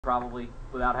probably,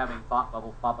 without having thought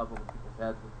bubbles pop up over people's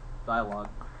heads with dialogue.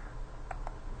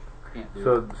 Can't do.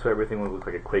 So everything would look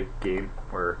like a Quake game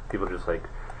where people just like.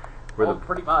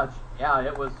 Pretty much. Yeah,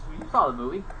 it was. You saw the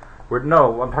movie.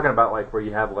 No, I'm talking about like where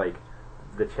you have like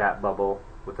the chat bubble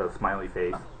with a smiley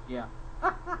face. Yeah.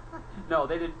 No,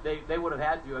 they did. They would have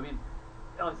had to. I mean,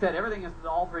 like I said, everything is.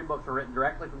 All three books are written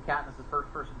directly from Katniss's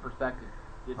first-person perspective.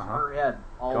 It's her head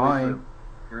all the way through.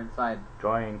 You're inside.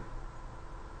 Join.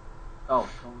 Oh,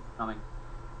 someone's coming.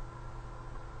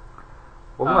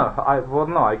 Well,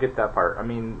 no, I get that part. I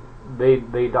mean,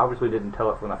 they obviously didn't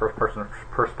tell it from the first-person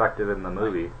perspective in the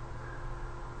movie. Right.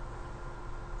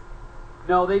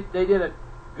 No, they did a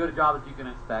good job as you can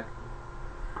expect.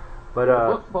 But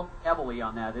the book spoke heavily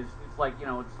on that. It's like, you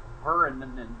know, it's her and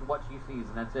what she sees,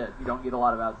 and that's it. You don't get a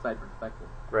lot of outside perspective.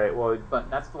 Right. Well, but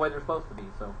that's the way they're supposed to be.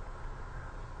 So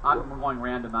I'm going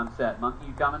random. I'm set. Monkey,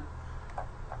 you coming?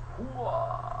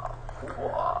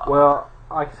 Well,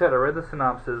 like I said, I read the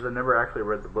synopsis. I never actually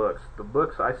read the books. The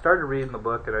books, I started reading the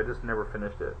book, and I just never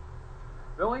finished it.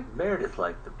 Really? Meredith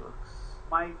liked the books.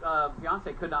 My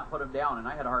fiance could not put them down, and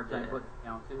I had a hard time putting them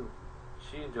down too.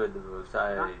 She enjoyed the books.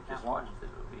 I just watched the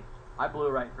movie. I blew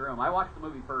right through them. I watched the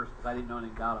movie first because I didn't know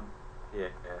anything about them. Yeah.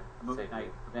 A movie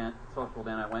night event, social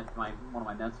event. I went to one of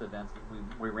my Mensa events,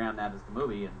 and we ran that as the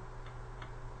movie. And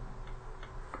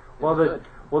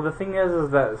the thing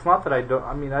is that it's not that I don't.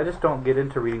 I mean, I just don't get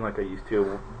into reading like I used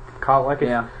to.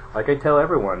 Like I tell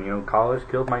everyone, you know, college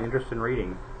killed my interest in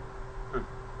reading.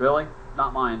 Really?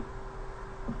 Not mine.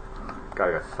 God,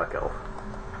 I got suck elf.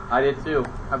 I did too.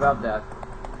 How about that?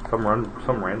 Some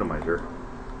randomizer.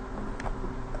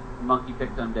 Monkey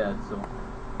picked undead, so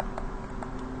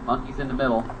monkey's in the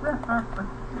middle.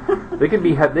 They could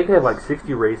have like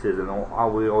 60 races, and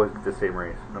we always get the same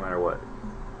race, no matter what.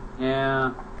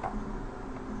 Yeah.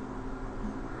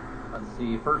 Let's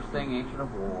see. First thing, Ancient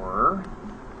of War.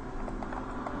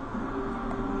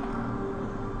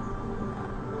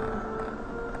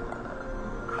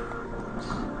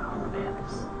 Oh man,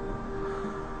 it's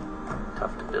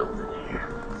tough to build in here.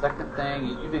 Second thing,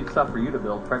 you think stuff for you to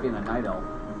build, Pregnant a Night Elf.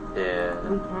 Yeah.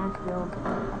 We can't build.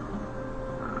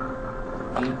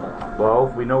 Painful. Well,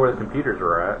 we know where the computers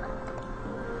are at.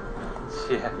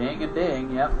 Yeah. Ding and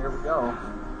ding. Yep, there we go.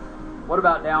 What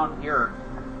about down here?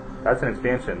 That's an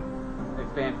expansion.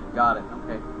 Expansion. Got it.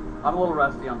 Okay. I'm a little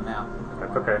rusty on the map.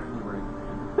 That's okay.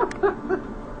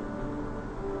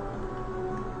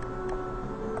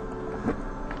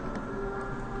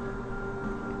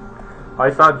 I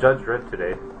saw Judge Dredd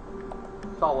today.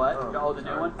 Saw what? Oh, the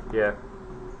new one? Yeah.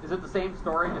 Is it the same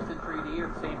story, just in 3D, or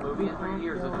the same movie in 3D,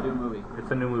 or is it a new movie? It's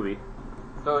a new movie.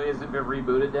 So is it been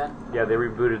rebooted then? Yeah, they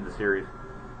rebooted the series.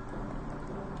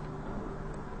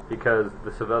 Because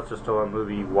the Sylvester Stallone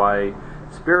movie, why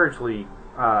spiritually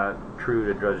true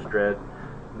to Judge Dredd,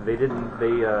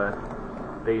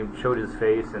 they showed his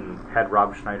face and had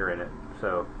Rob Schneider in it.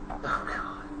 So. Oh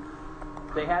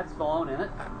God. They had Stallone in it?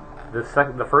 The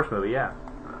first movie, yeah.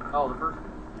 Oh, the first movie.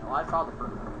 Well, I saw the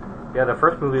first movie. Yeah, the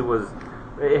first movie was.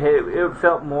 It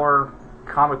felt more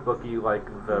comic booky, like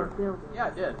the. Yeah,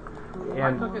 it did.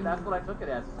 And that's what I took it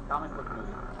as, a comic book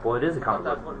movie. Well, it is a comic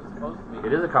book. That's what it was supposed to be.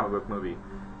 It is a comic book movie,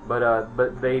 but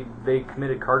they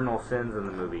committed cardinal sins in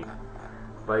the movie.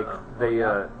 Like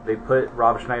they put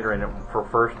Rob Schneider in it for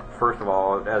first of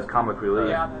all as comic relief.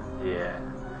 Yeah.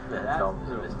 That's always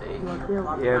a mistake.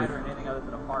 Rob Schneider in anything other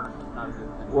than a part is not a good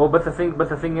thing. Well, but the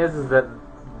thing is that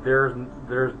there's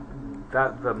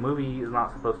that the movie is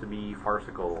not supposed to be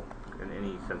farcical in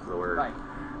any sense of the word. Right.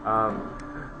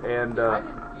 And I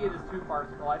didn't see it as too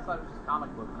farcical. I thought it was just comic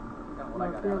book. That's kind of what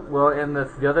I got out of it. Well, and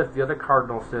the other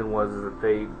cardinal sin was that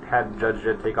they had Judge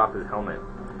Dredd take off his helmet.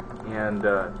 And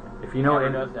if you know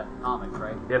does that in comics,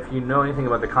 right? If you know anything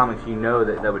about the comics, you know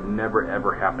that would never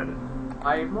ever happen.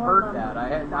 I've heard that. I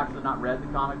had actually not read the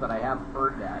comic, but I have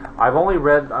heard that. I've only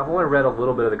read a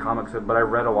little bit of the comics, but I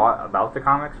read a lot about the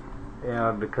comics,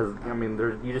 because I mean,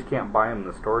 you just can't buy them in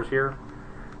the stores here.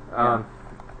 And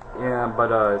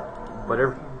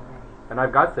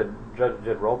I've got the Judge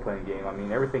Dredd role playing game. I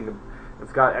mean, everything.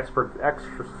 It's got excerpts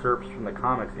from the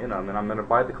comics in them, and I'm gonna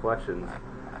buy the collections.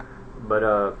 But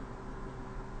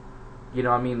you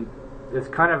know, I mean, it's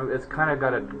kind of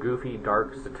got a goofy,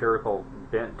 dark, satirical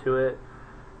bent to it.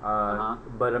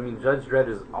 But I mean, Judge Dredd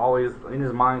is always in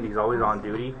his mind. He's always on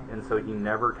duty, and so he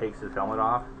never takes his helmet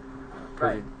off.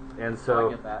 Right. And so.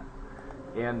 I get that.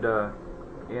 And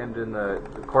in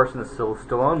of course, in the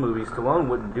Stallone movie, Stallone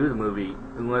wouldn't do the movie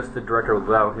unless the director would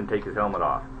allow him to take his helmet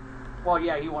off. Well,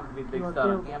 yeah, he wanted to be the big stud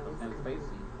on campus in his space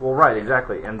scene. Well, right,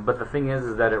 exactly. But the thing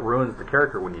is that it ruins the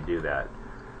character when you do that.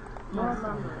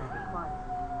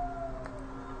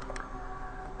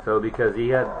 So because he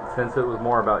had, since it was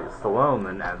more about Stallone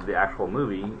than the actual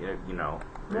movie, you know.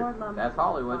 That's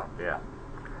Hollywood. Yeah.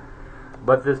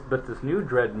 But this new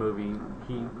Dredd movie,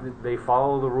 they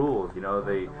follow the rules. You know,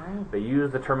 they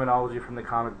use the terminology from the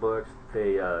comic books.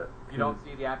 They you don't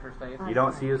see the actor's face. You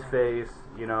don't see his face.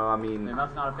 You know, I mean. They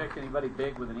must not have picked anybody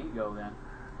big with an ego then.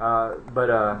 But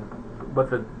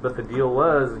the deal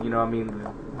was, you know, I mean,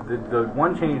 the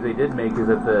one change they did make is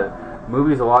that the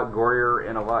movie's a lot gorier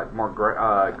and a lot more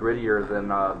grittier than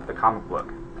the comic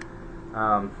book.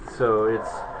 So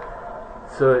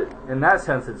in that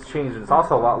sense, it's changed. And it's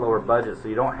also a lot lower budget, so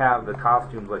you don't have the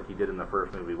costumes like you did in the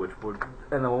first movie, which would,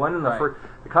 and the one in the first,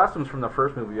 the costumes from the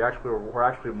first movie were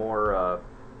actually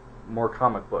more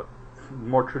comic book,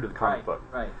 more true to the comic book.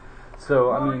 Right.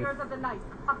 So I mean,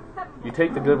 you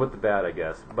take the good with the bad, I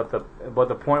guess. But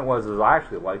the point was, I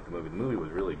actually liked the movie. The movie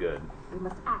was really good. We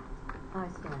must act. I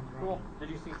stand ready. Cool. Did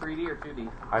you see 3D or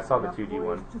 2D? I saw the 2D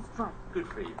one. Good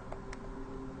for you.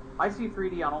 I see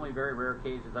 3D on only very rare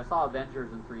occasions. I saw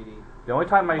Avengers in 3D. The only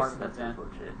time the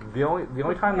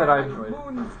only time that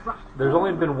there's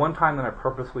only been one time that I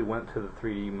purposely went to the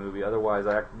 3D movie. Otherwise,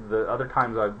 the other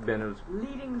times I've been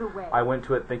leading the way. I went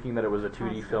to it thinking that it was a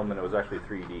 2D film and it was actually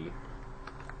 3D.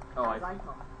 Oh, I see.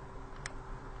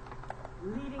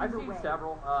 I've seen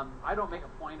several. I don't make a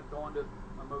point of going to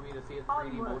a movie to see it in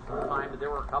 3D most of the time, but there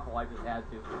were a couple I just had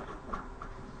to.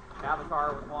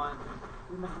 Avatar was one.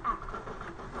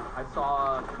 I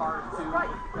saw Cars 2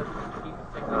 because we keep it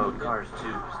sticking. Oh, Cars 2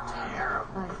 was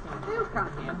terrible. It was kind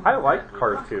of handy. I liked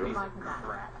Cars 2.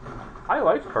 I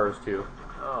liked Cars 2.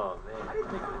 Oh man, I didn't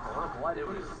think it was horrible. I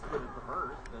didn't think it was good as the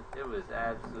first, but it was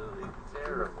absolutely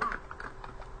terrible.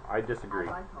 I disagree.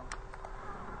 Yeah,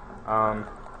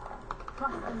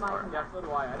 so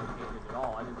do I. I didn't hate it at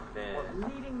all. I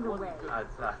didn't. Leading the way. I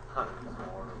thought it was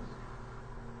horrible.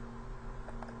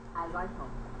 As I hope.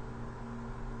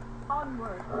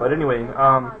 Onward. But anyway,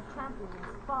 My champion is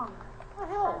falling. What the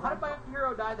hell? How did my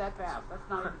hero die that fast? That's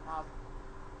not even possible.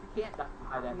 You can't die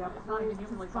that fast. It's not even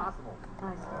humanly possible.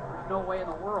 There's no way in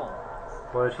the world.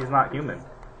 Well, she's not human.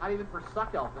 Not even for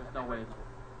Suck Elf, there's no way in the world.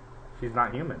 She's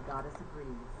not human. Goddess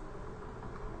agrees.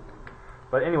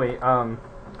 But anyway,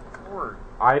 Lord.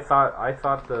 I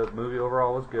thought the movie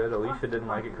overall was good. Alicia didn't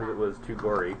like it because it was too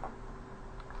gory.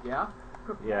 Yeah?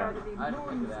 Yeah. I didn't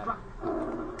think of that.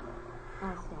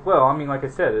 Well, I mean, like I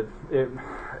said,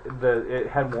 it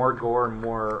had more gore and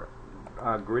more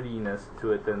grittiness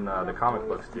to it than the comic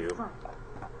books do.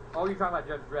 Oh, you're talking about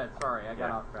Judge Dredd. Sorry, I got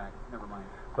off track. Never mind.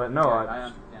 But no, I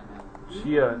understand that.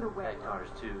 That Cars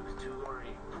 2 was too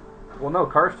gory. Well, no,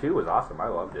 Cars 2 was awesome. I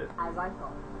loved it. As I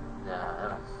thought.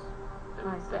 Nah, it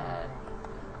was bad.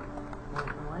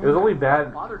 It was only bad.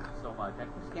 It bothered me so much. I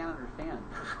just can't understand.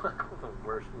 One of the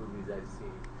worst movies I've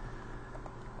seen.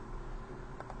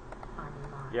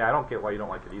 Yeah, I don't get why you don't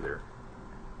like it either.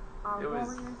 It was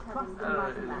something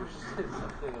about it. It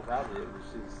was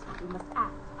just. We must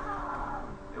act.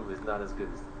 It was not as good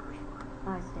as the first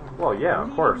one. I stand. Well, yeah, of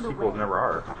course, sequels never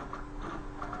are.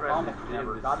 Almost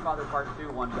never. Godfather Part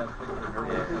 2 won Best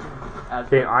Picture.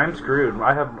 Okay, I'm screwed.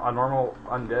 I have a normal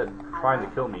undead trying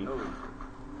to kill me.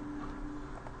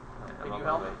 Can you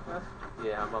help us?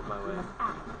 Yeah, I'm on my way.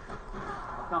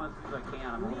 I'll come as soon as I can.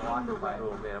 I'm a little occupied.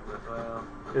 Oh man, well.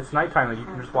 It's nighttime, and you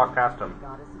can just walk past them.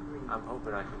 I'm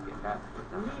hoping I can get past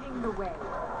it. Leading the way.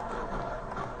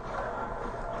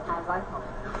 As I hope.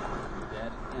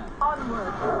 Dead again.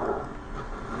 Onward.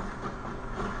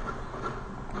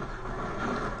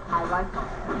 As I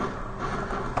hope.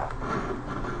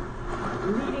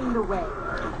 Leading the way.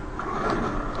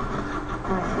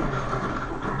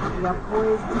 We are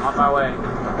poised to On my way.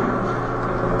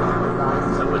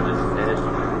 Someone just finished.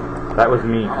 That was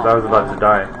me, because I was about to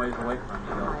die. Ways away from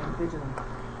you, I am vigilant.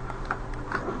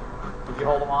 Did you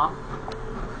hold them off?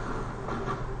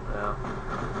 Well,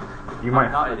 You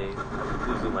might. I'm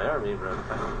losing my army, but I'm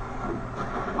coming.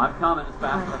 I'm coming as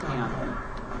fast as I can.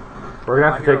 We're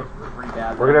gonna have to Pretty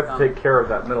bad, We're gonna have to take care of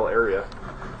that middle area.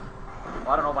 Well,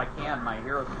 I don't know if I can. My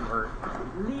hero's too hurt.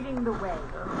 Leading the way.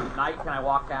 At night, can I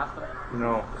walk past them?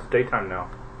 No, it's daytime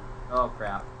now. Oh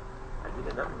crap! I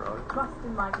did nothing wrong. Trust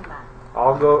in my command.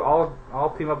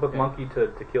 I'll team up with Monkey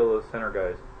to kill those center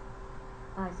guys.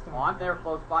 I stand. Well, I'm there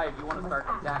close by. If you want to start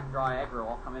to attack, draw aggro,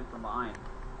 I'll come in from behind.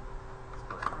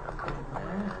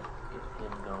 Get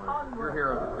him going. Your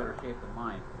hero's in better shape than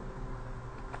mine.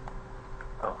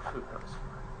 Oh, shoot, that was smart.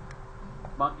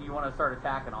 Monkey, you want to start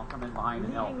attacking? I'll come in behind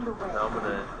and help. Leading the way. No, I'm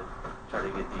gonna try to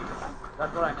get these.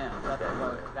 That's what I meant. That's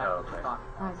what Okay. talking.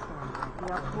 I stand. We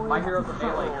are poised My hero's a to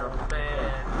melee fall. hero.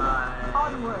 Man, my.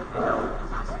 Onward.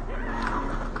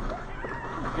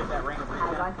 get that ring of As I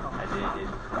regen? thought. I did.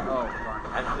 Oh, darn.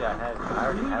 Actually, I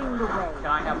already had Leading it. the way. Can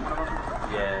I have one of them?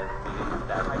 Yeah,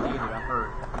 I need it, I'm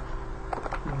hurt.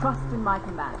 Trust in my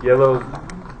command. Yellow's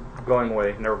going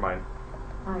away. Never mind.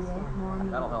 I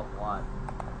stand. That'll help a lot.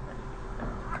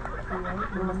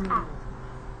 We must act.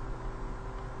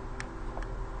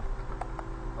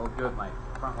 Oh, good, my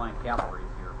frontline cavalry is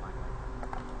here finally.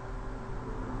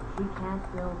 We can't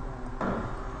build them.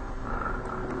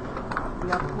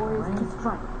 We are poised to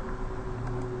strike.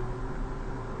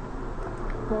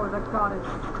 For the goddess.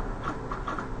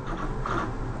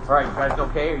 Alright, you guys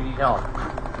okay or you need help?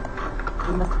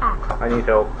 We must act. I need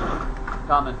help.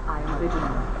 Coming. I am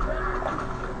vigilant.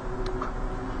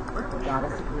 The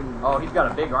goddess agrees. Oh, he's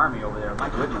got a big army over there. My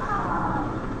goodness.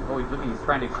 Oh, he's looking. He's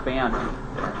trying to expand.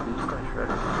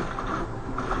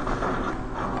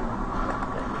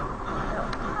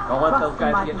 Don't let those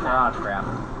guys get in there. Ah, crap.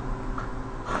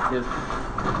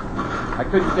 I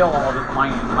couldn't kill all of his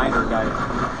miner guys.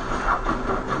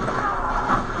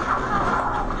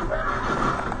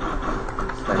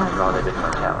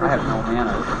 I have no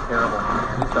mana. This is terrible.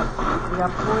 We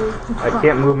are poised to I strike.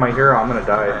 can't move my hero. I'm gonna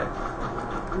die.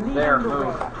 Leading There, the move.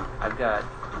 way. I've got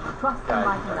Trust in guys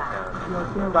my back command. down.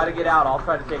 Your Try to building. get out. I'll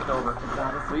try to take over. If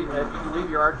you can leave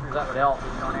your archers, that would help.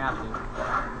 You don't have to.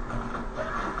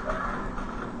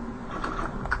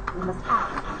 We must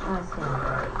act. I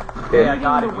stand. Okay, I Okay.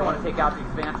 got it. You want to take out the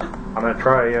expansion? I'm gonna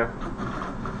try. Yeah.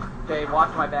 Okay, watch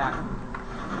my back.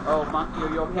 Oh, Monkey, are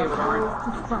you okay with orange?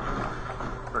 Poised to strike.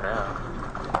 For now.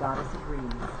 The goddess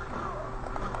agrees.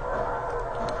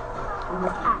 We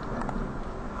must act.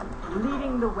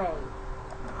 Leading the way.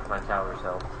 My towers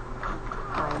help.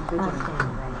 I am vigilant.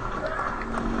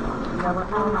 We are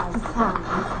poised to strike.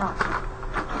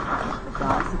 The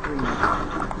goddess agrees.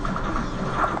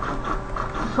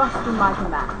 Trust in my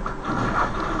command.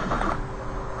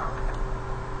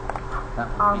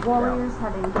 Our warriors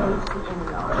have engaged the enemy.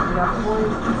 We are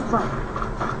poised to strike.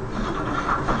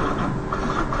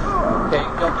 Okay,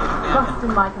 kill the expansion. Trust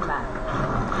in my command.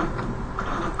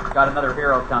 Got another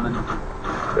hero coming.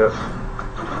 Yes.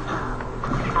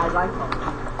 As I thought.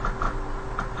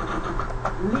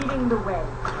 Leading the way.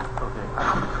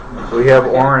 Okay. We have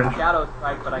orange. Shadow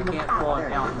strike, but I can't slow him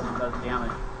down because it does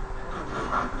damage.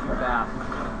 Too fast.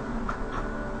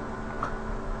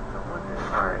 No wonder.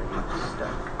 Alright, he's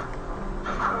stuck.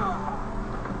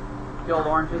 Killed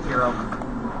orange's hero.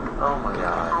 Oh my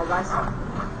god. As I saw.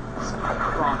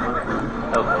 Strong.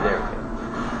 Okay, there we go.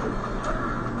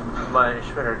 My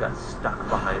shredder got stuck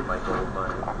behind my gold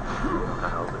mine.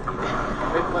 How but he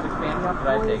Which one We expansion are did I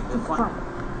take? poised to This one? strike.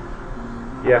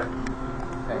 Yeah.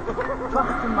 Okay.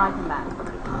 Trust in my command.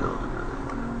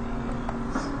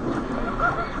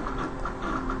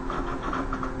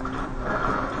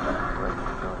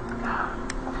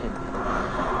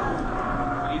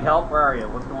 You need help? Where are you?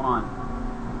 What's going on?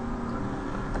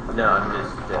 No, I'm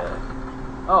just,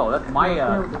 Oh, that's my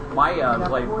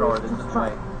blade thrower that's in the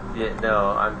way. yeah, no,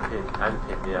 I'm pinned,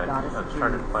 yeah, I'm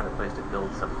trying to find a place to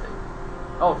build something.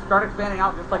 Oh, start expanding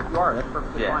out just like you are. That's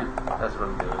perfectly Yeah, fine. that's what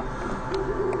I'm doing.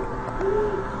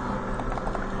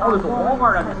 Oh, there's a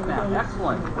Walmart on this map.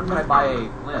 Excellent. Where can I buy a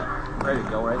flint? There you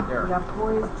go, right We there. are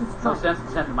poised to No strike. sense in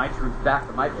sending my troops back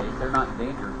to my base. They're not in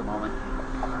danger at the moment.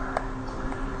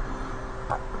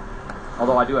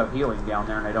 Although I do have healing down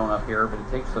there and I don't up here, but it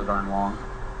takes so darn long.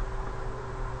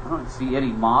 I don't see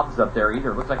any mobs up there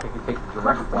either. It looks like I can take the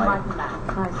direct Trust in my flight. command.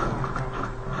 I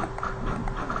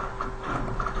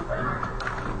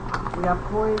stand. We are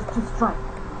poised to strike.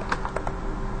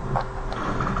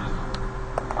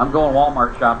 I'm going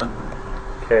Walmart shopping.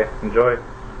 Okay. Enjoy.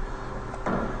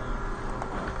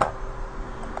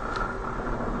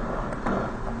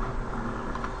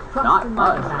 Trust Not in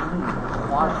my much. command.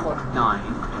 Quad plus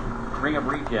 9. Ring of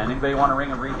regen. Anybody want a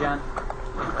ring of regen?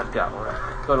 I've got one.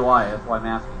 So do I. That's why I'm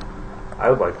asking. I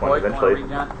would like one Lloyd, you want eventually.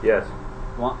 regen? Yes.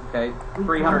 Well, okay.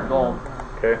 300 gold.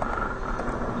 Okay.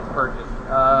 It's purchased.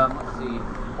 Let's see.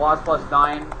 Claws plus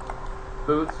 9.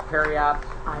 Boots, carry apps,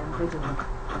 I am vigilant.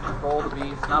 gold the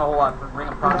beast. Not a whole lot. Ring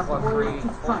of promise plus 3.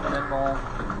 Ultimate roll.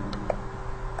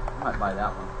 I might buy that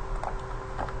one.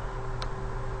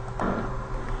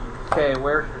 Okay,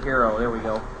 where's your hero? There we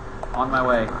go. On my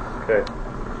way. Okay.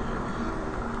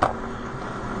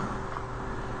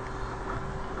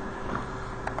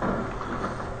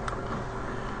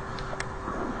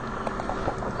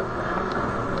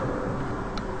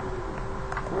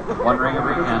 One ring of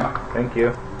regen. Thank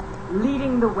you.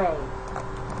 Leading the way.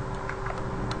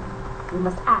 We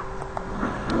must act.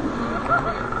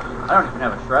 I don't even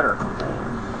have a shredder.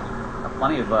 Got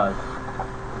plenty of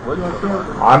Wood so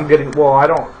far. I'm getting, well,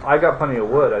 I got plenty of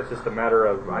wood. It's just a matter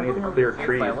of, I need to clear It's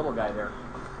trees. my little guy there.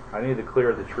 I need to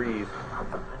clear the trees.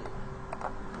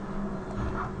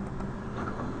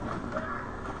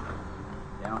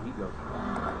 Down he goes.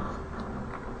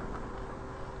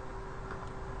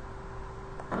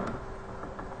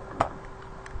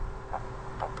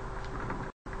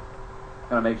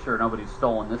 Gotta make sure nobody's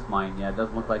stolen this mine yet.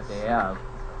 Doesn't look like they have.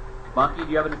 Monkey,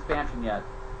 do you have an expansion yet?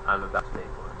 I'm about to pay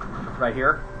for it. Right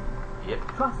here? Yep.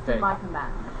 Trust Okay. in my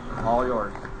command. All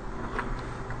yours.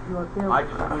 Your building. I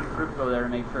just moved troops over there to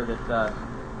make sure that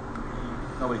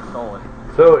nobody stole it.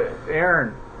 So,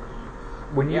 Aaron,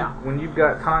 when you've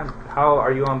got time, how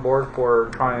are you on board for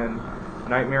trying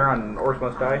Nightmare on Orcs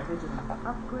Must Die?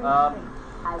 Upgrade Um, things,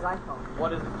 as I told. What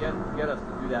does it get us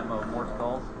to do that mode? More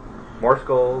skulls? More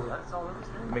skulls, That's all it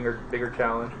was. bigger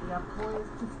challenge. We are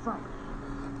poised to strike.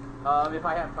 If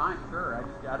I have time, sure.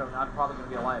 I'm probably going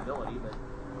to be a liability, but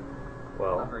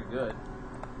Well, not very good.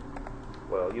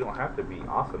 well, you don't have to be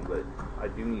awesome, but I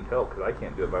do need help because I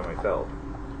can't do it by myself.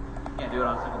 Can't do it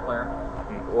on single player.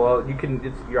 Well, you can.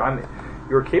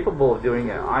 You're capable of doing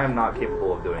it. I am not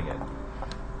capable of doing it.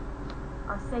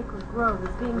 Our sacred grove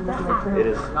is being decimated. It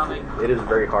is. Coming. It is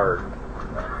very hard.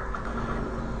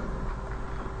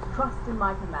 Trust in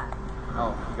my command.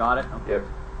 Oh, you got it? Okay. Yep.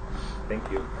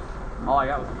 Thank you. All I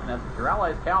got was this message. Your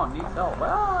allies town needs help.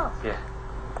 Well, Yeah.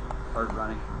 started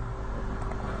running.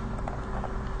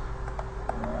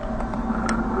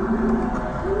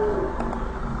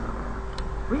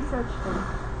 Research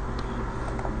finished.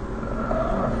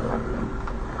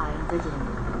 I am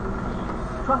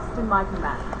vigilant. Trust in my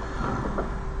command.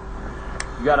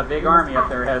 You got a big army up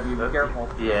there ahead of you. Be careful.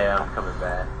 Yeah, I'm coming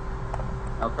back.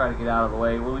 I'll try to get out of the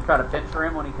way. Will we try to pincer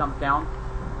him when he comes down?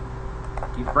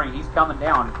 He's coming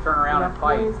down. Turn around and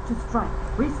fight. Poised to strike.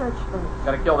 Research finished.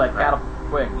 Got to kill that catapult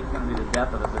quick. He's going to be the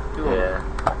death of us. There's two of them.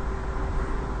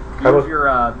 Yeah. Use your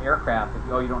aircraft.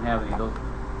 Oh, you don't have any of those.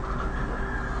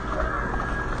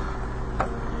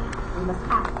 We must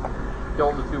act.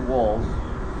 Killed the two wolves.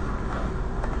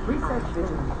 Research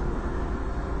vigilant.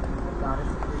 The goddess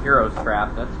agrees. Heroes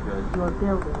trapped. That's good. Your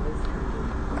building is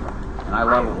complete. And I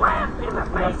leveled one. We are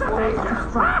poised to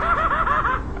strike.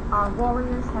 Our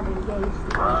warriors have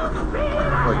engaged the enemy.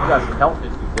 Well, you got some health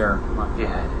issues there. Come on.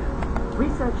 Yeah, I do.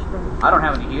 Research finished. I don't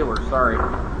have any healers. Sorry.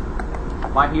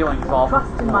 My healing is all.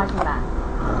 Trust in my command.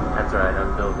 That's right.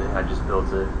 I'm building. I just built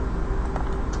a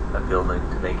building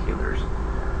to make healers.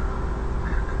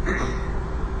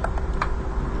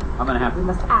 I'm going to have We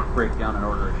must to act. break down an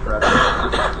order of shredder.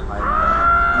 I'm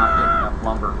not getting enough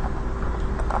lumber.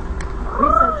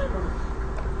 Research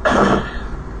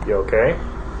finished. You okay?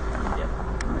 Yep.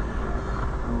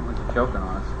 What's he choking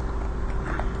on us?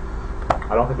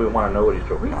 I don't think we want to know what he's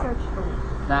choking Research on.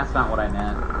 finished. That's not what I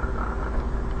meant.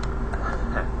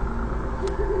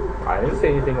 I didn't say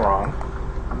anything wrong.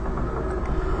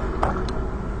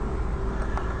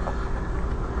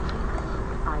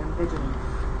 I am vigilant.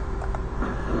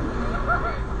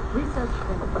 Research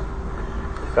finished.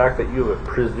 The fact that you have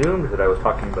presumed that I was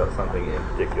talking about something in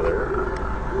particular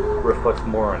reflects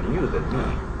more on you than me.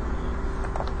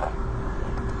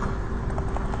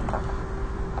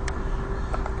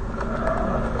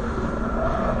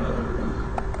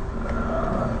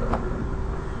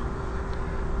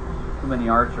 Too many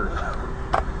archers.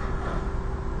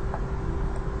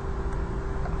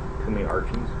 Too many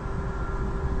Archies.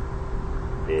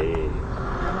 Hey.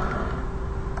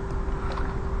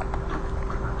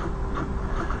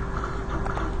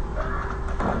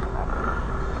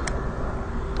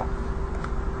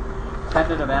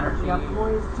 Pendant of energy. We are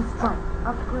poised to strike.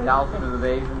 Upgrade 1,000 of finished.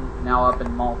 evasion. Now up in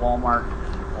Walmart.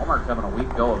 Walmart's having a weak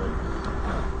go of it.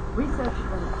 Research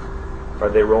finished. Are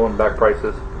they rolling back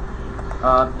prices?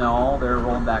 No, they're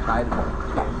rolling back items.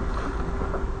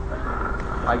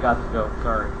 I got the joke.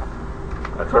 Sorry.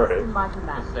 That's Trust in alright. my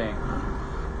command. Just saying.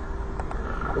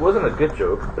 It wasn't a good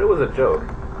joke, but it was a joke.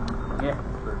 Yeah.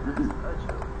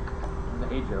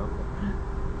 It's a joke.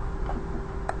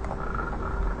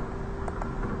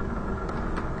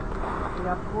 We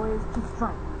are poised to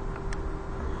strike.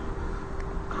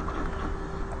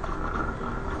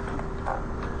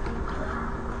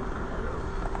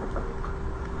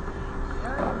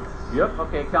 Yep.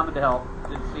 Okay, coming to help.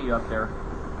 Didn't see you up there.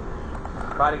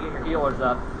 Try to get your healers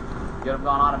up. Get them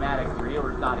on automatic. Your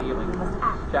healer's not healing. We must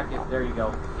act. Check it. There you go.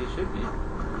 It should be.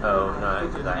 Oh no,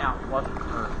 Which is I- now. Wasn't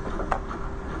first.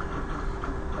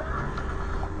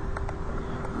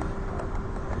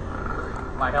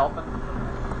 Am I helping?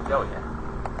 Oh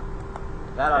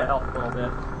yeah. That ought to help a little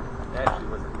bit. It actually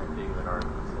wasn't that big of an army,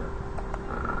 so.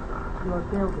 Your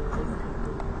building is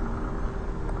complete.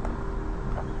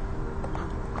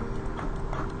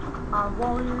 Our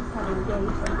warriors have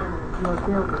engaged the enemy. Your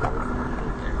building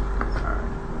is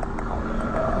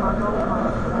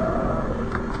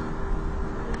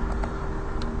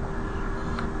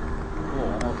Cool,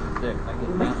 almost a 6. I get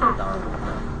cancer down.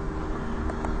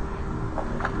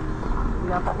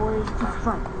 We are poised to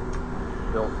strike.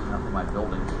 Built enough of my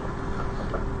buildings.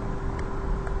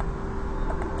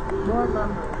 More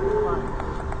lumber is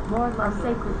required. More lumber.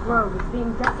 Sacred grove is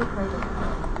being desecrated.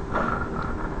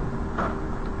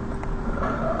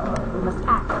 We must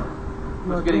act.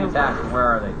 Who's getting attacked and where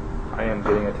are they? I am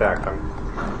getting attacked.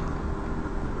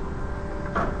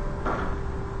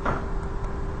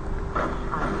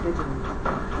 I'm vigilant.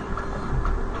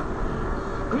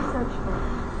 Research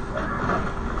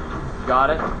finished. Got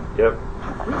it? Yep.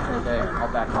 Research Okay, finished.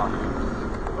 I'll back off. As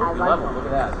I Level, thought. look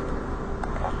at that.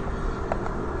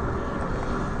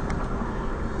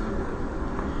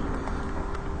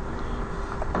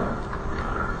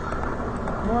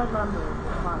 More lumber is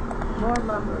required. More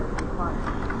lumber is required.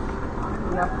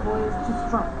 We are poised to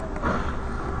strike.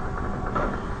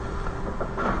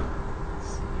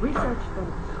 Research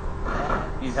finished.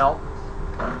 Need help?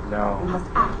 We No. must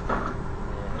act.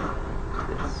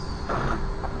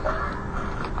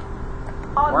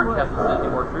 Warren Onward. hasn't sent any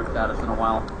more troops at us in a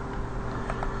while.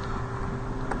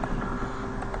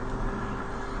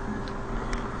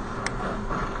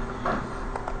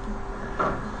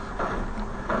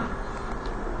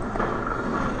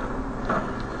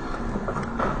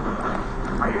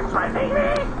 Are you threatening me?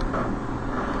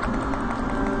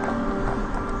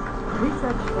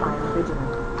 Research fire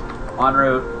vigilant. En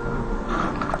route.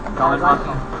 Coming,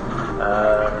 monkey.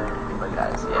 My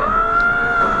guys,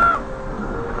 yeah.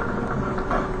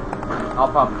 I'll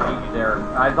probably beat you there.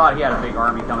 I thought he had a big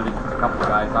army coming in, just a couple of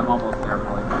guys. I'm almost there,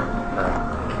 Blake.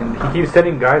 He keeps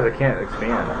sending guys I can't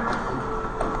expand.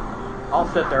 I'll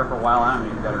sit there for a while. I don't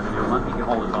need better to do. Monkey can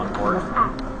hold his own We fort. must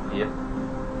act. Yep.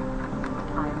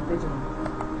 I am vigilant.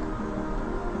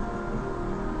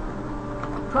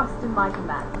 Trust in my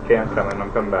command. Okay, I'm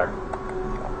coming back.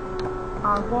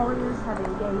 Our warriors have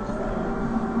engaged the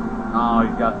enemy. Oh,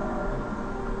 he's got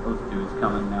those dudes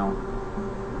coming now.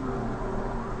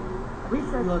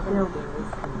 Research building is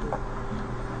complete.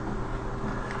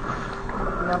 We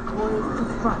are poised to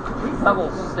strike. Research Level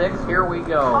building. 6, here we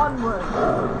go. Onward.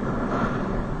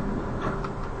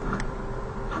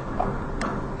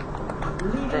 They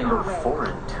Leading the are way.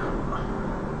 foreign to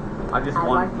I just I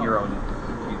one like hero.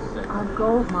 She's 6. Our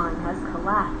gold mine has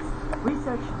collapsed.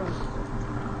 Research finished.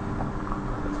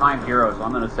 Time hero, so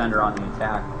I'm going to send her on the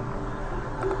attack.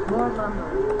 More lumber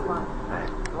is required.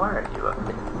 Why are you up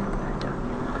there?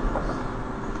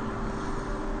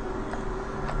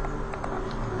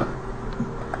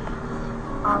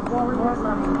 Our warriors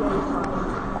are engaged on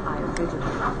I am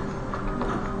vigilant.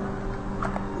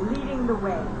 Leading the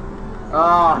way.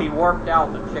 Oh, he warped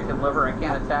out the chicken liver. I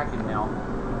can't attack him now.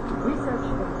 Research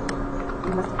finished.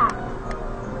 We must act.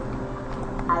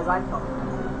 As I thought.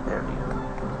 There we go.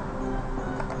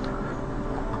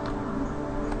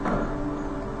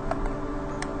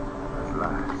 At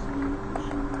last.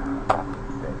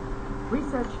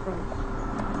 Research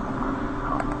finished.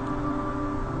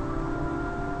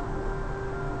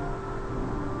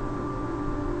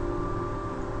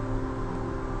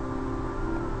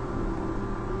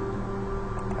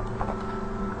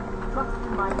 Trust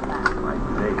in my command. My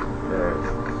fate there.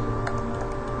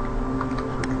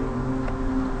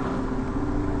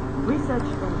 Research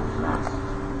finished.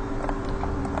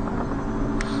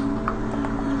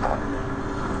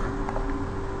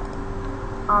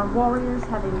 Our warriors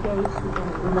have engaged the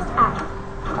enemy. We must act.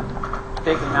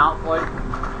 Take him out, Floyd.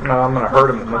 No, I'm gonna hurt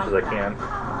him as much as I can.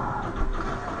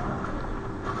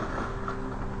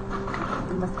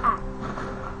 We must act.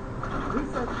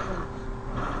 Research finished.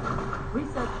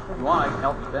 Research If finished. you want, I can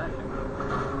help you finish him.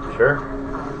 Sure. I am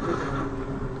vigilant.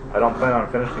 I don't plan on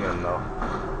finishing him though.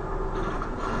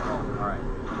 Oh, alright.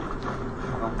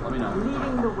 Well, let me know.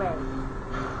 Leading the way.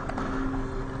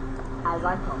 As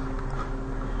I thought.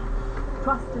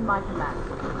 Trust in my command.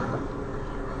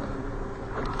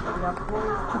 We are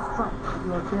poised to strike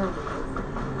your buildings.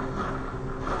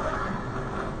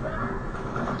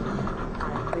 I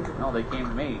am vigilant. No, they came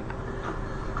to me.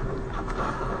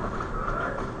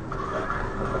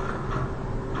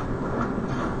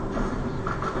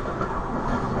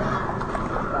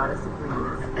 Goddess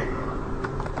agrees.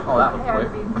 Oh, that was Prepare to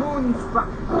quick. be moonstruck.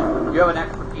 You have an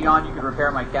extra key on you can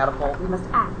repair my catapult We must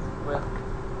act. with?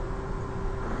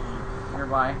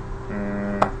 Nearby.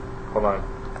 Hold on.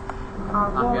 Our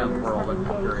I'm warriors getting have whirled, I'm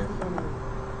engaged curious. the enemy.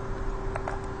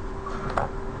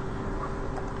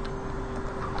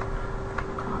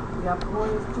 We are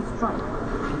poised to strike.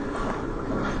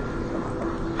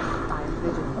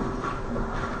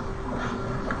 vigilant.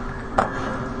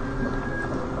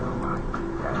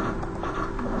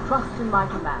 Trust in my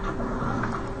command.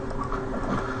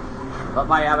 Let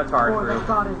my avatar For the through.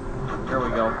 goddess, Here we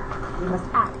go. we must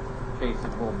act. Chase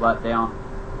his little butt down.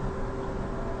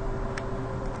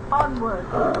 Onward.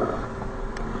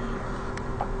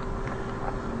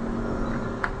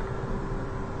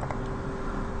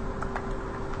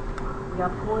 We are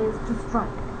poised to strike.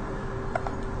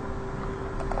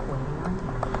 Waiting on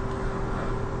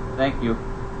you. Thank you.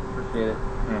 Appreciate it.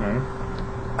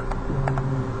 Mm-hmm.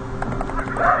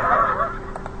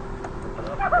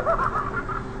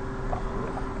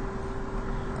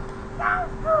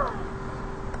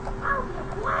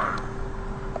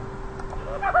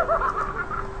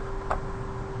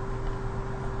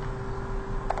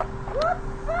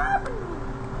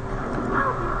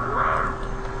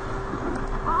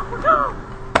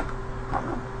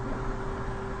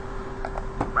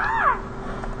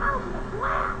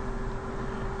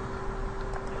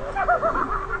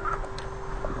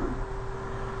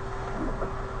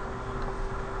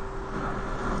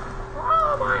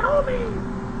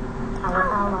 Our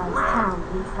allies'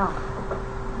 town needs help.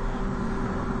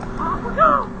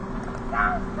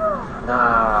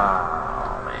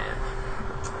 Oh, man.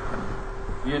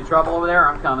 You in trouble over there?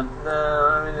 I'm coming. No,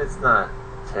 I mean, it's not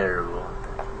terrible.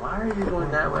 Why are you going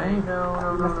that way? No.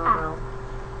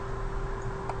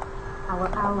 Our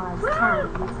allies'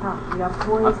 town needs help. We are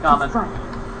poised to coming. strike.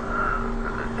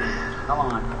 Come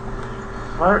on.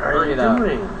 What are Hurry you it up.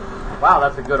 doing? Wow,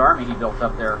 that's a good army he built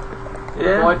up there.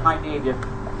 Yeah. Floyd might need you.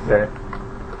 Okay.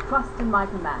 Trust in my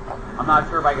command. I'm not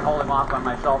sure if I can hold him off by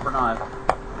myself or not.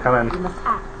 Come We in. must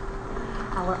act.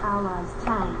 Our allies'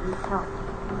 town needs help.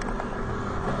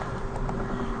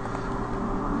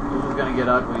 This is going to get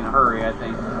ugly in a hurry, I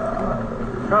think.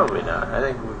 Probably not. I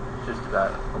think we've just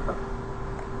about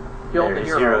Killed the his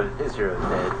hero. His hero's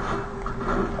dead.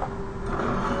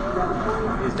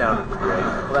 He's down at the dragon.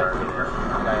 Well, that's the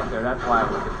guy up there. That's why I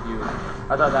was confused.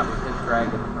 I thought that was his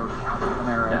dragon or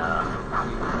Chimera.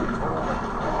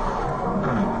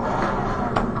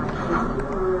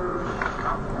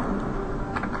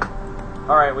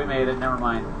 Alright, we made it. Never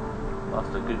mind.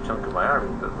 Lost a good chunk of my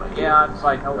army, but my Yeah, it's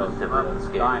like no relatively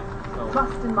unscathed. dying. So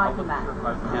Trust in my I command.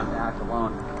 wasn't have to act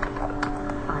alone.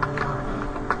 I am not.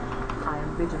 I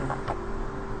am vigilant.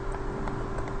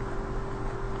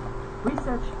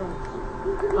 Research finished.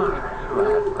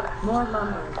 More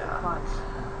lumber is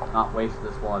required. Not waste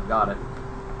this while I've got it.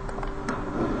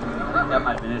 That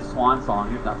might have been his swan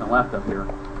song. There's nothing left up here.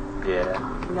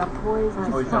 Yeah. We are poised Oh, to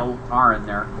he's got a strike. little tar in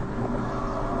there.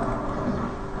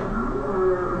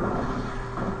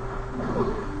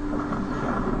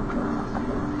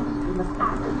 We must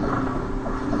act.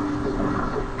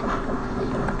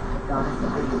 Goddess of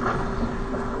vision.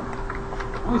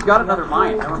 Oh, he's got another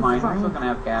mine. Never mind. We're still gonna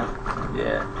have cash.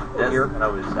 Yeah. That's Here. what I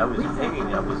was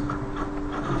thinking. I was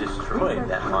destroyed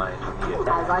that mine when he As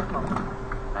attacked. I told.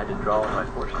 I had to draw all my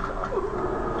forces off.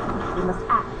 We must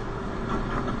act.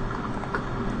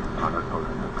 Honor code.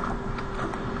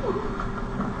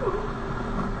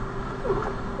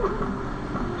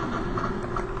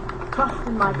 Trust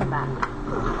in my command.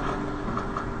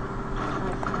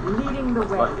 Leading the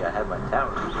way. Lucky I had my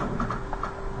towers.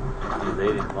 You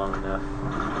waited long enough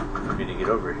for me to get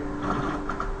over here.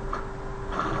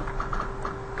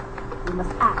 We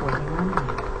must act.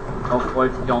 Oh,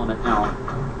 Floyd's killing it now.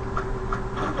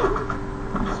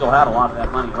 Still had a lot of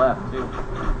that money left, too.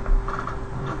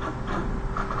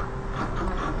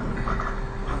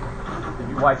 Did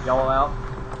you wipe Yellow out?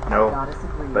 No, Goddess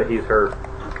agrees. but he's hurt.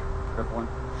 Crippling.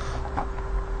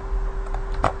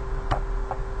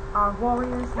 Our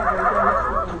warriors have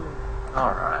engaged the enemy.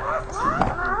 Alright.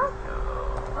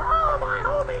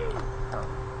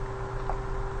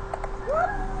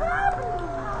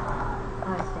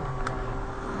 I stand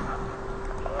ready.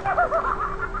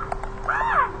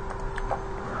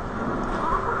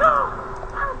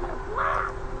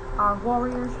 Our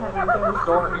warriors have engaged.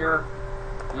 Store here.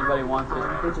 Anybody wants I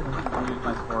am it? vigilant. I'll use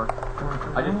my store.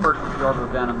 I just purchased the Orb of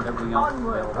Venom and everything else is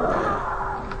Onward. available.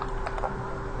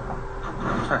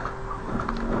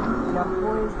 We are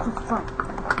poised to strike.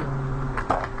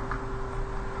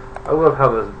 I love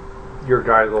how your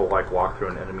guys will like walk through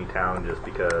an enemy town just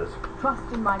because. Trust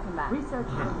in my command. Research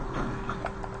finished.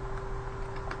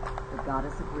 The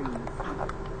goddess agrees.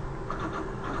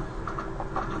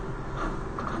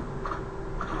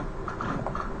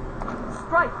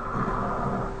 Strike!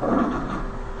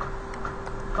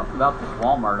 Something about this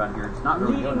Walmart on here. It's not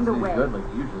really Leading doing the way. as good like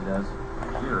it usually does.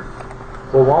 Weird.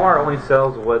 Well, Walmart only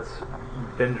sells what's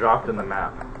been dropped in the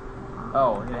map.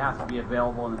 Oh, it has to be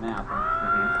available in the map.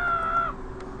 Huh?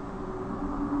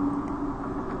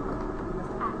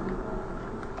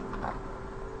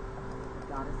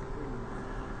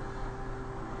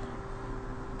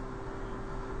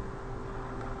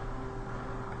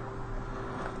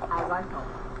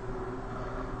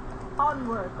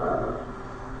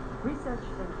 Research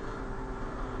finished.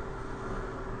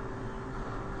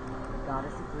 The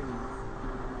goddess agrees.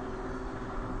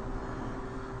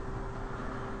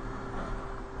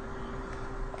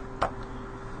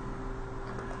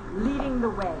 Leading the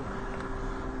way,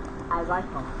 as I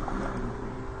thought.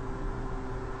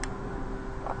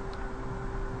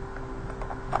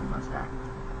 You must act.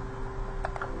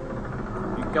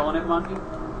 You killing it, monkey?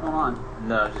 What's going on?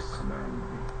 No, just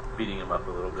beating him up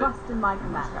a little bit. Trust in my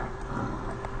command.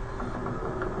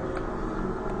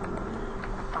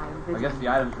 I am I vigilant. guess the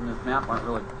items in this map aren't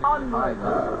really particularly high, Onward.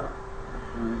 though.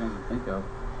 That's the only thing I can think of.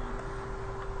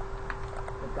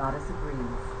 The goddess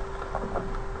agrees.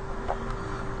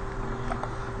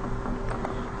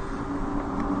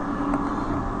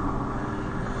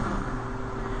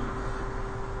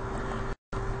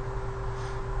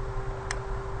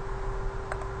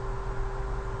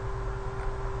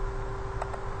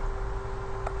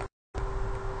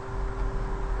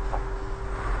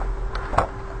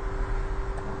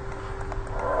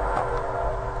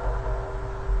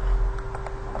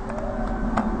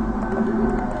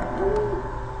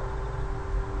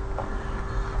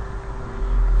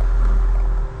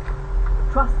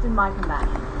 Trust in my command.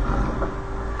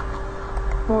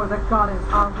 For the goddess,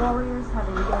 our warriors have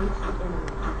engaged the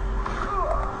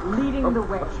enemy. Leading the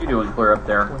way. What's she doing clear up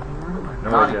there? No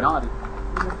Naughty, idea. naughty.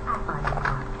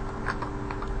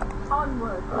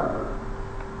 Onward.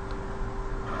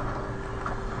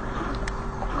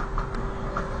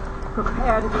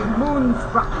 Prepare to be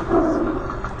moonstruck.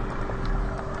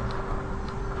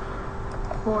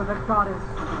 For the goddess.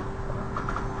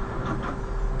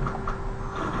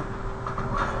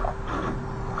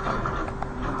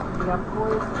 We are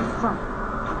poised to strike.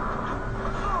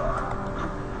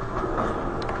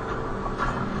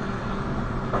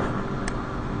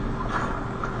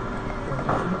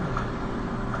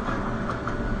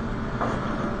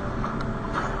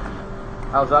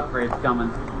 How's upgrades coming?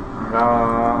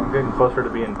 I'm getting closer to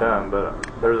being done, but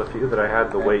there's a few that I had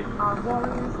to wait. Our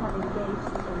warriors have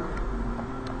engaged the enemy.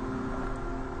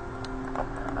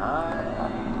 I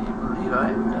believe I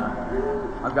am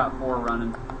done. I've got 4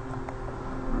 running.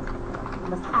 We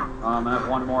must act. I have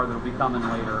one more that'll be coming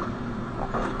later.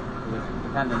 It's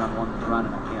dependent on one that's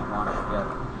running. I can't launch it yet.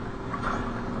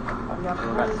 We are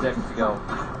We've got poised 6 to go.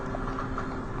 strike.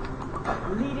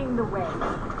 Leading the way.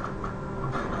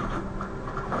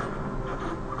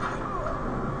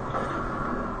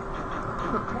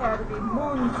 Prepare to be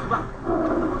moonstruck.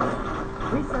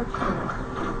 Research finished.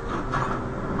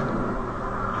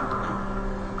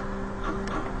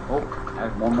 Oh, I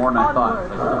have one more than I thought.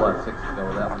 Onward. I still have 6 to go.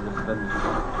 That one just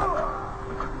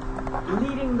finished.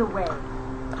 Leading the way.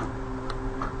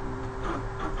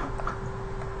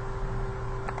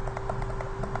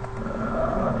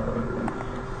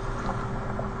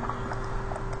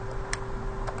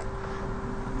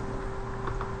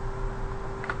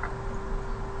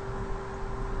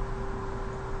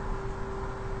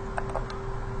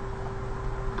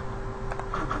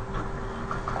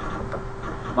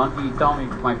 Monkey, you tell me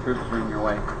if my troops are in your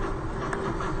way.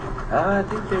 I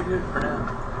think they're good for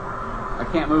now. I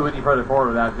can't move any further forward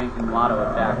without making a lot of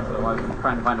attacks, so I was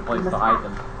trying to find a place to hide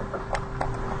them.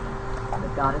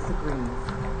 The goddess agrees.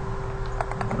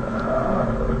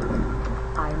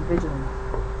 I am vigilant.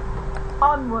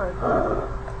 Onward.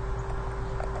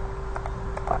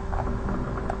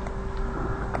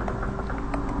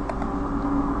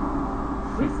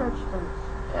 Research finished.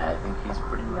 Yeah, I think he's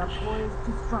pretty We are much poised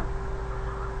to strike.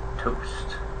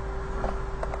 toast.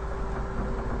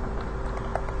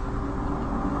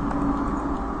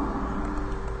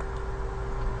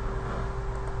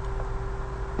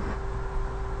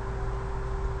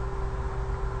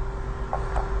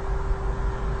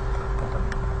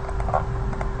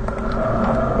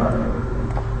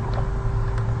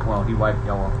 Well, he wiped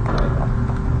yellow.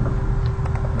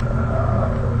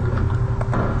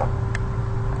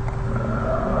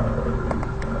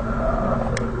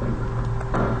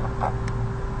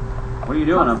 What are you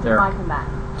doing up there? My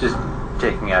command. Just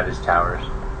taking out his towers.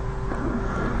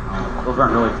 Those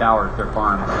aren't really towers, they're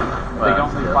farms. They Well,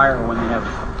 don't still. fire when they have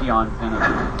peons in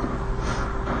them.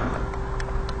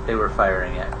 They were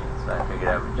firing at me, so I figured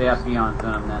I would They have peons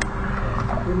in them then.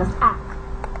 We must act.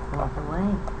 Walk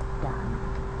away. Done.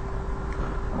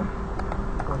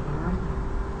 Go here.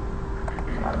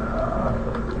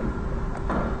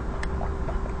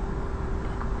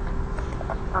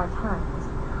 Our time is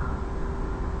now.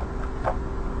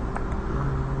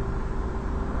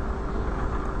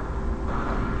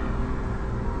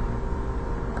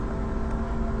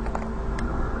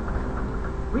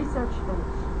 Research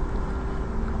finished.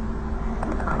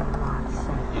 I am not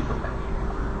safe. You go back here.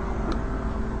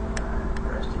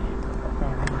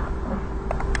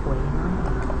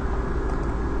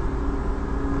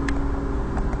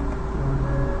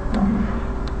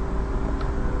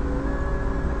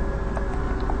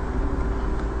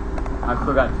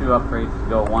 upgrades to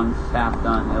go. One's half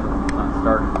done, the other one's not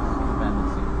started.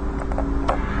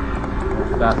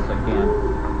 As fast as I can.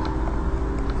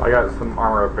 I got some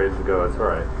armor upgrades to go, it's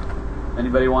alright.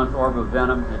 Anybody wants Orb of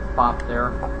Venom? It's popped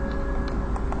there.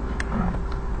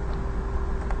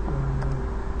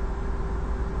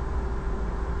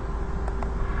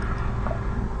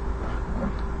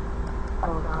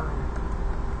 Hold on.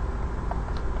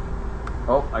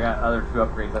 Oh, I got other 2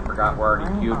 upgrades I forgot were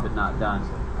already cubed but not done.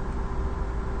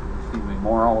 There seems to be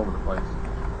more all over the place.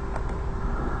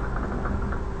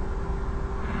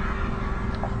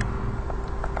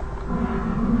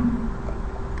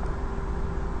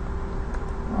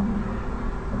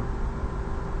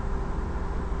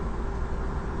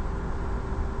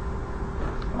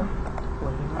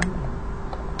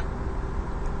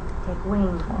 Take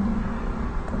wing.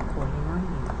 Waiting on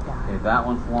you, Doc. Okay, that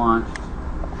one's launched.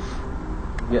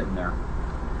 Getting there.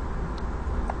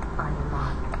 On your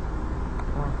mark.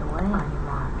 Point the way. On your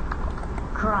mark.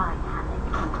 Cry havoc.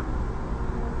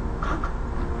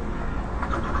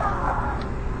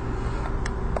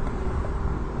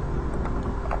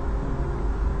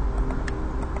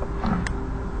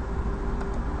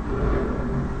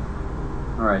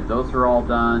 Alright, those are all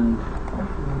done.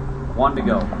 1 to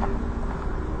go.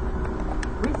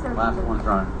 Research. Last one's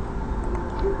running.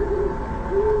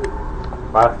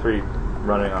 Last 3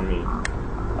 running on me.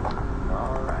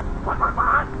 Alright.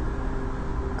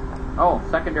 Oh,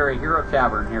 secondary hero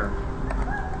tavern here.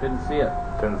 Didn't see it.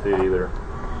 Didn't see it either.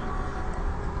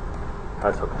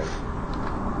 That's okay.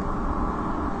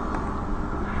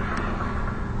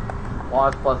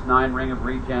 Laws +9, Ring of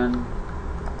Regen,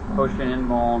 Potion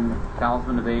Invuln,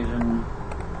 Talisman Evasion,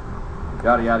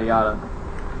 yada yada yada.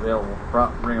 Available.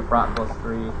 Ring of Prot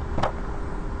 +3.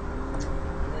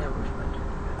 Yeah, where's my turn?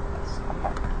 Let's see.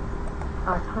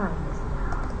 Our time is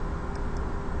now.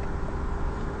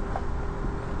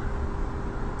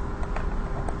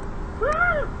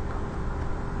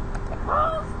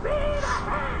 Full speed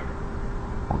ahead!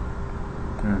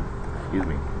 Excuse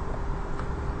me.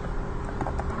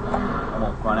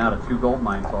 Almost run out of 2 gold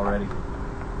mines already.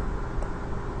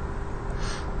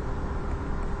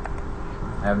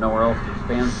 I have nowhere else to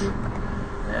expand to.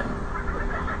 Yeah.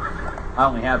 I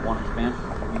only had 1 expansion.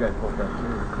 You guys both have 2.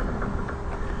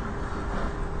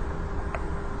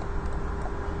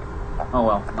 Oh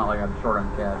well, not like I'm short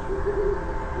on cash.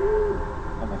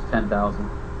 Almost 10,000.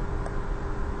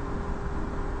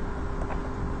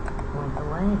 Point the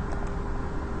way.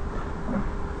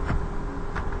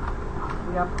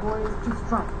 We are poised to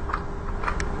strike.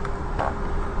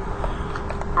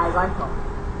 As I thought.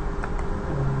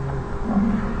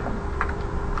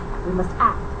 We must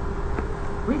act.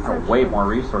 I Research. have way more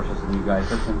resources than you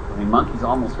guys. I mean, Monkey's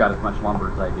almost got as much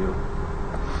lumber as I do.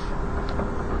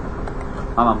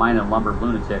 I'm a mine and lumber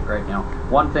lunatic right now.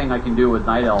 One thing I can do with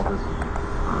Night Elf is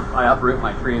I uproot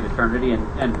my Tree of Eternity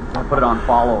and put it on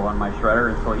follow on my shredder,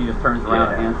 and so he just turns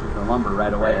around and answers the lumber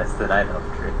right away. That's the Night Elf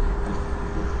trick.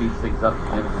 It speeds things up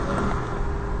significantly.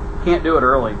 Can't do it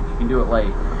early. You can do it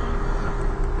late.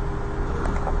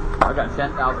 I've got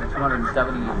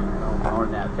 10,270, no, more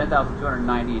than that,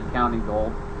 10,290 in counting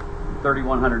gold,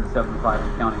 3,175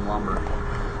 in counting lumber.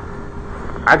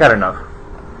 I got enough.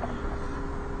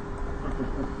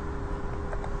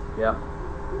 Yep.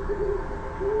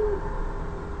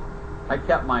 I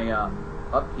kept my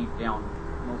upkeep down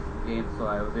most of the game, so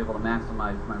I was able to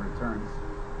maximize my returns.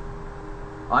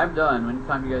 I'm done.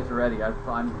 Anytime you guys are ready, I'm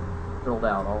filled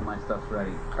out. All my stuff's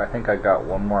ready. I think I got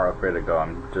 1 more upgrade to go.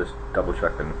 I'm just double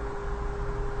checking.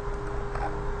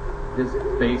 His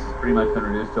base has pretty much been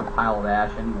reduced to a pile of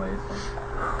ash anyway, so.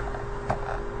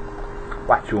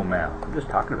 Watch your mouth. I'm just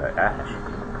talking about ash.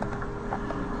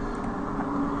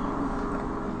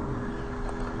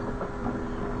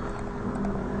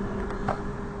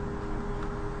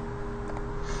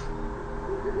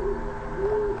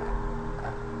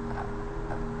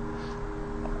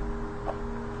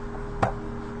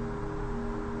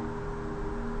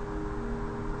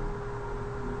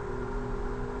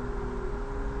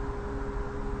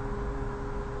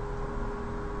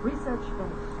 Research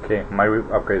finished. Okay, my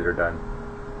upgrades are done.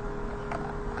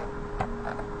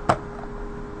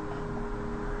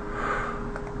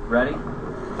 Ready?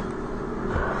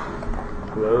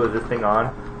 Hello, is this thing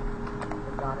on?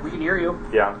 We can hear you.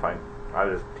 Yeah, I'm fine. I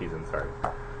was just teasing, sorry.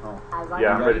 Oh. As I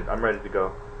Yeah, thought. I'm ready to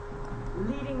go.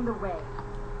 Leading the way.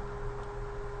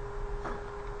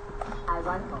 As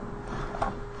I thought.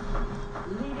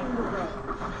 Leading the way.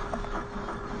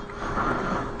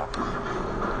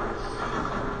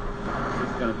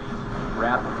 It's gonna be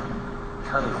rapid.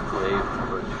 Ton of glaive,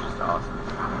 which is just awesome.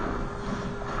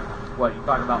 What, you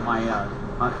talking about my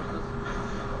consciousness?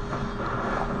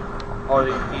 Or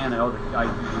the cannon, the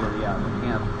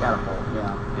catapult,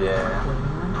 yeah. Yeah.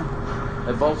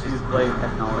 They both use blade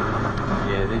technology.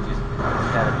 Yeah, they just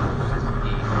catapults just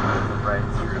eat right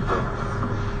through the.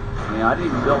 Yeah, I didn't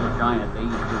even build a giant. They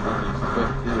used to be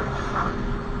quick too.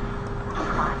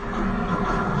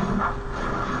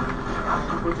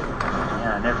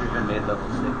 Yeah, I never even made level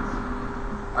 6.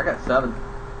 I got 7.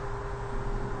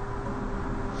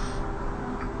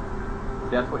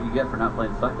 That's what you get for not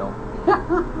playing Psycho.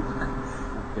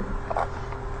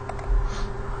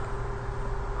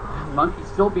 Monkey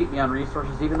still beat me on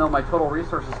resources, even though my total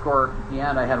resources score at the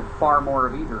end I had far more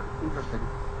of either. Interesting.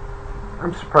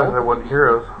 I'm surprised I wasn't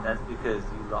heroes. That's because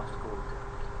you lost gold.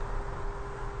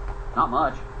 Not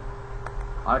much.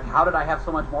 How did I have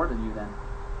so much more than you then?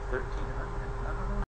 1,300.